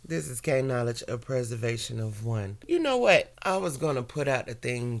This is K Knowledge of Preservation of One. You know what? I was going to put out a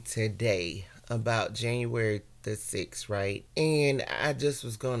thing today about January the 6th, right? And I just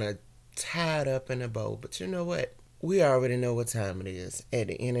was going to tie it up in a bow. But you know what? We already know what time it is. At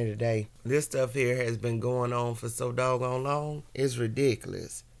the end of the day, this stuff here has been going on for so doggone long. It's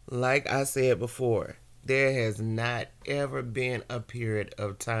ridiculous. Like I said before, there has not ever been a period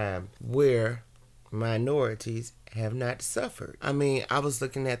of time where minorities have not suffered. I mean, I was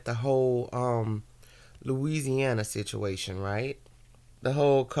looking at the whole Louisiana situation, right? The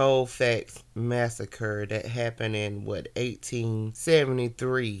whole Colfax massacre that happened in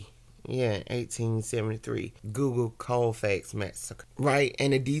 1873. Yeah, 1873. Google Colfax massacre, right?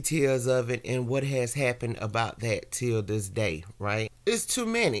 And the details of it and what has happened about that till this day, right? It's too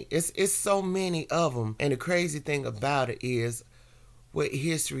many. It's so many of them. And the crazy thing about it is what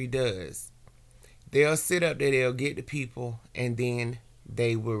history does. They'll sit up there, they'll get the people, and then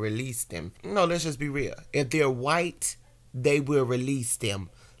they will release them. No, let's just be real. If they're white, they will release them.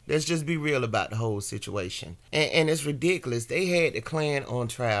 Let's just be real about the whole situation. And it's ridiculous. They had the Klan on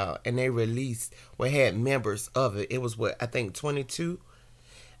trial, and they released, had members of it. It was, I think 22?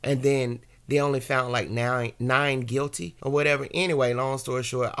 And then they only found like nine guilty or whatever. Anyway, long story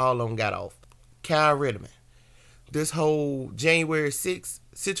short, all of them got off. Kyle Rittenhouse. This whole January 6th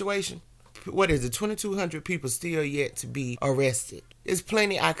situation, what is it, 2,200 people still yet to be arrested. There's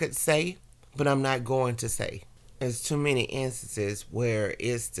plenty I could say, but I'm not going to say. There's too many instances where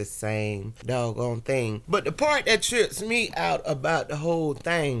it's the same doggone thing. But the part that trips me out about the whole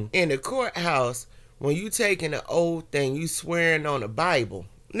thing, in the courthouse, when you taking an oath thing, you swearing on the Bible.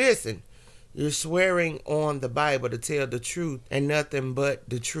 Listen, you're swearing on the Bible to tell the truth and nothing but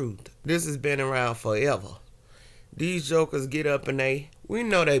the truth. This has been around forever. These jokers get up and we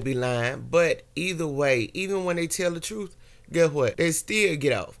know they be lying, but either way, even when they tell the truth, guess what? They still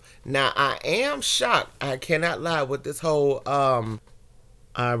get off. Now, I am shocked, I cannot lie, with this whole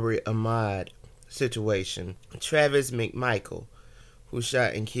Arbery Ahmaud situation. Travis McMichael, who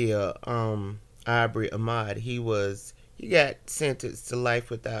shot and killed Arbery Ahmaud, he got sentenced to life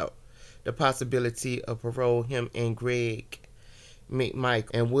without the possibility of parole. Him and Greg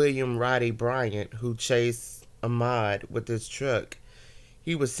McMichael and William Roddy Bryant, who chased Ahmaud with his truck,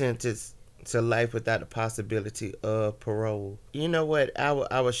 he was sentenced to life without the possibility of parole. You know what? I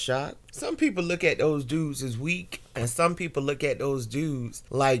was shocked. Some people look at those dudes as weak, and some people look at those dudes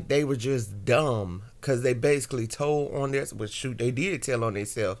like they were just dumb because they basically told on this. But shoot, they did tell on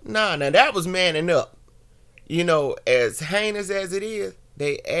themselves. Now that was manning up. You know, as heinous as it is,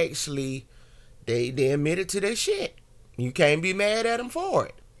 they actually they admitted to their shit. You can't be mad at them for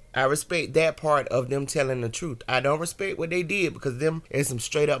it. I respect that part of them telling the truth. I don't respect what they did because them is some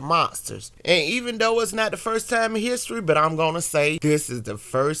straight up monsters. And even though it's not the first time in history, but I'm going to say this is the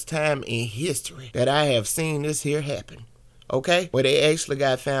first time in history that I have seen this here happen. Okay? Where they actually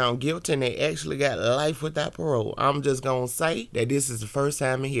got found guilty and they actually got life without parole. I'm just going to say that this is the first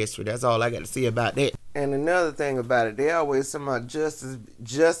time in history. That's all I got to say about that. And another thing about it, they always talk about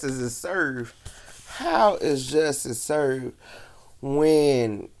justice is served. How is justice served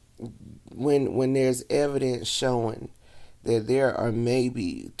when there's evidence showing that there are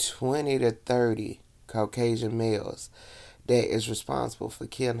maybe 20 to 30 Caucasian males that is responsible for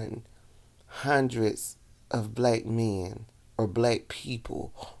killing hundreds of black men or black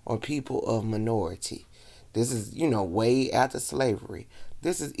people or people of minority? This is, way after slavery.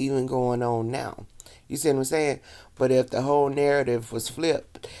 This is even going on now. You see what I'm saying? But if the whole narrative was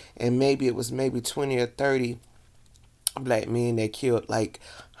flipped and maybe it was 20 or 30 black men that killed like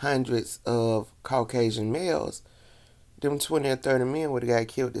hundreds of Caucasian males, them 20 or 30 men would have got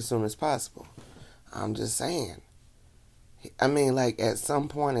killed as soon as possible. I'm just saying. I mean, like, at some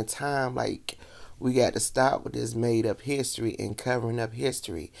point in time, like, we got to stop with this made up history and covering up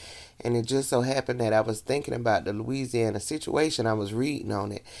history. And it just so happened that I was thinking about the Louisiana situation. I was reading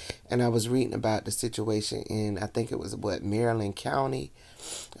on it, and I was reading about the situation in, I think it was Maryland County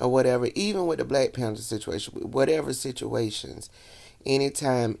or whatever. Even with the Black Panther situation, whatever situations,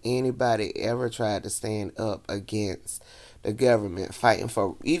 anytime anybody ever tried to stand up against the government fighting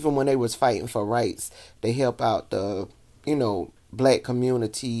for, even when they was fighting for rights, they help out the, black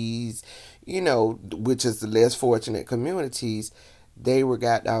communities, which is the less fortunate communities, they were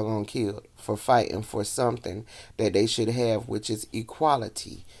got doggone killed for fighting for something that they should have, which is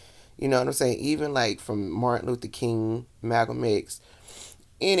equality. You know what I'm saying? Even like from Martin Luther King, Malcolm X,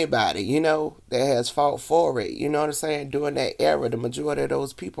 anybody, that has fought for it, you know what I'm saying? During that era, the majority of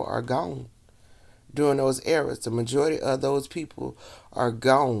those people are gone. During those eras, the majority of those people are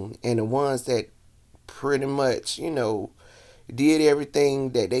gone. And the ones that pretty much, did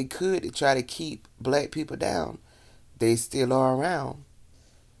everything that they could to try to keep black people down. They still are around.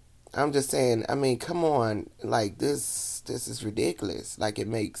 I'm just saying, I mean, come on, like this is ridiculous. Like it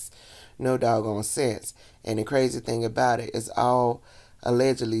makes no doggone sense. And the crazy thing about it is all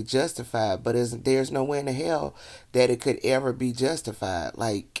allegedly justified, but there's no way in the hell that it could ever be justified.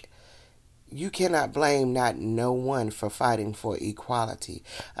 Like you cannot blame not no one for fighting for equality.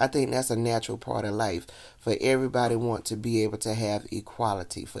 I think that's a natural part of life. For everybody want to be able to have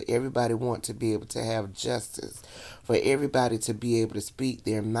equality. For everybody want to be able to have justice. For everybody to be able to speak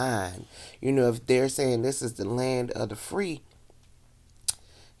their mind. You know, if they're saying this is the land of the free,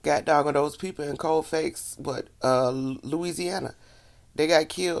 God dog on those people in Colfax, Louisiana, they got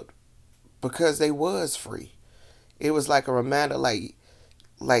killed because they was free. It was like a reminder,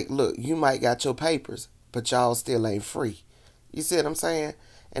 look, you might got your papers, but y'all still ain't free. You see what I'm saying?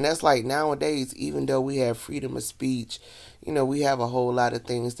 And that's like nowadays, even though we have freedom of speech, you know, we have a whole lot of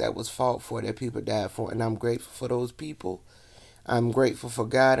things that was fought for that people died for. And I'm grateful for those people. I'm grateful for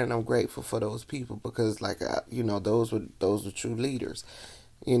God, and I'm grateful for those people because, like, those were true leaders.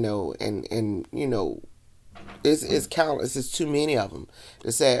 You know, and you know, it's countless. It's too many of them.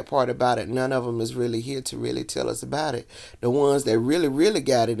 The sad part about it, none of them is really here to really tell us about it. The ones that really, really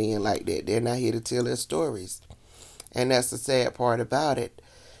got it in like that, they're not here to tell their stories. And that's the sad part about it.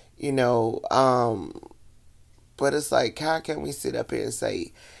 You know, but it's like, how can we sit up here and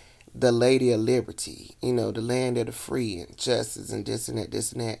say the Lady of Liberty, you know, the land of the free and justice and this and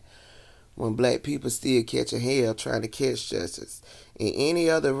that, when black people still catch a hell trying to catch justice. In any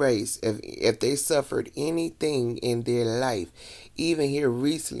other race, if they suffered anything in their life, even here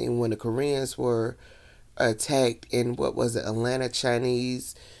recently when the Koreans were attacked in, what was it, Atlanta,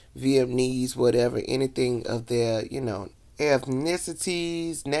 Chinese, Vietnamese, whatever, anything of their, you know,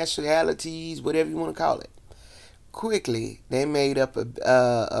 ethnicities, nationalities, whatever you want to call it. Quickly, they made up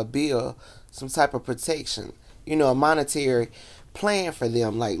a bill, some type of protection, you know, a monetary plan for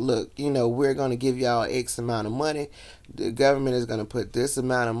them. Like, look, you know, we're going to give y'all X amount of money. The government is going to put this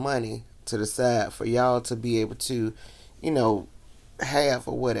amount of money to the side for y'all to be able to, you know, have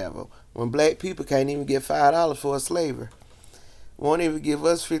or whatever. When black people can't even get $5 for a slaver, won't even give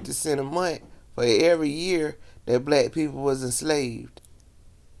us 50 cents a month for every year that black people was enslaved.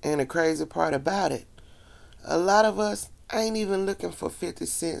 And the crazy part about it, a lot of us ain't even looking for 50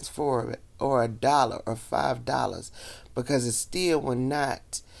 cents for it, or $1 or $5, because it still will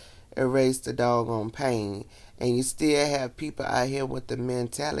not erase the doggone pain. And you still have people out here with the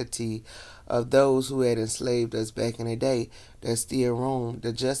mentality of those who had enslaved us back in the day that still roam.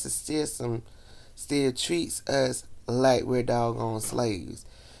 The justice system still treats us like we're doggone slaves.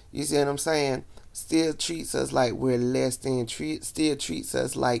 You see what I'm saying? Still treats us like we're less than, still treats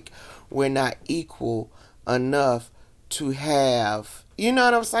us like we're not equal enough to have, you know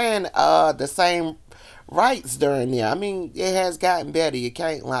what I'm saying, the same rights during there. I mean, it has gotten better. You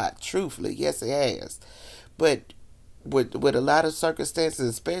can't lie. Truthfully, yes, it has. But with a lot of circumstances,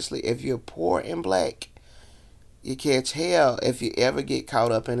 especially if you're poor and black, you catch hell if you ever get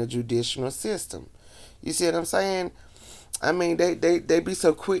caught up in a judicial system. You see what I'm saying? I mean, they be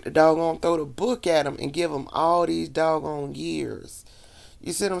so quick to doggone throw the book at them and give them all these doggone years.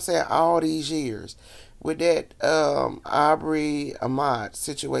 You see what I'm saying? All these years. With that Aubrey Ahmaud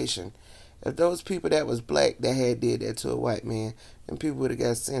situation, if those people that was black that had did that to a white man, then people would have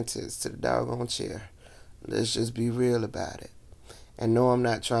got sentenced to the doggone chair. Let's just be real about it. And no, I'm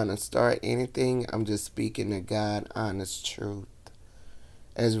not trying to start anything. I'm just speaking the God honest truth.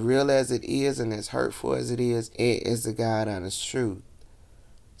 As real as it is and as hurtful as it is the God honest truth.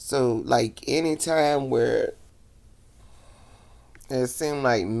 So, like, any time where it seemed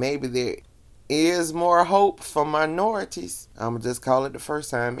like maybe there is more hope for minorities, I'm going to just call it the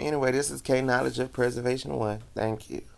first time. Anyway, this is K Knowledge of Preservation 1. Thank you.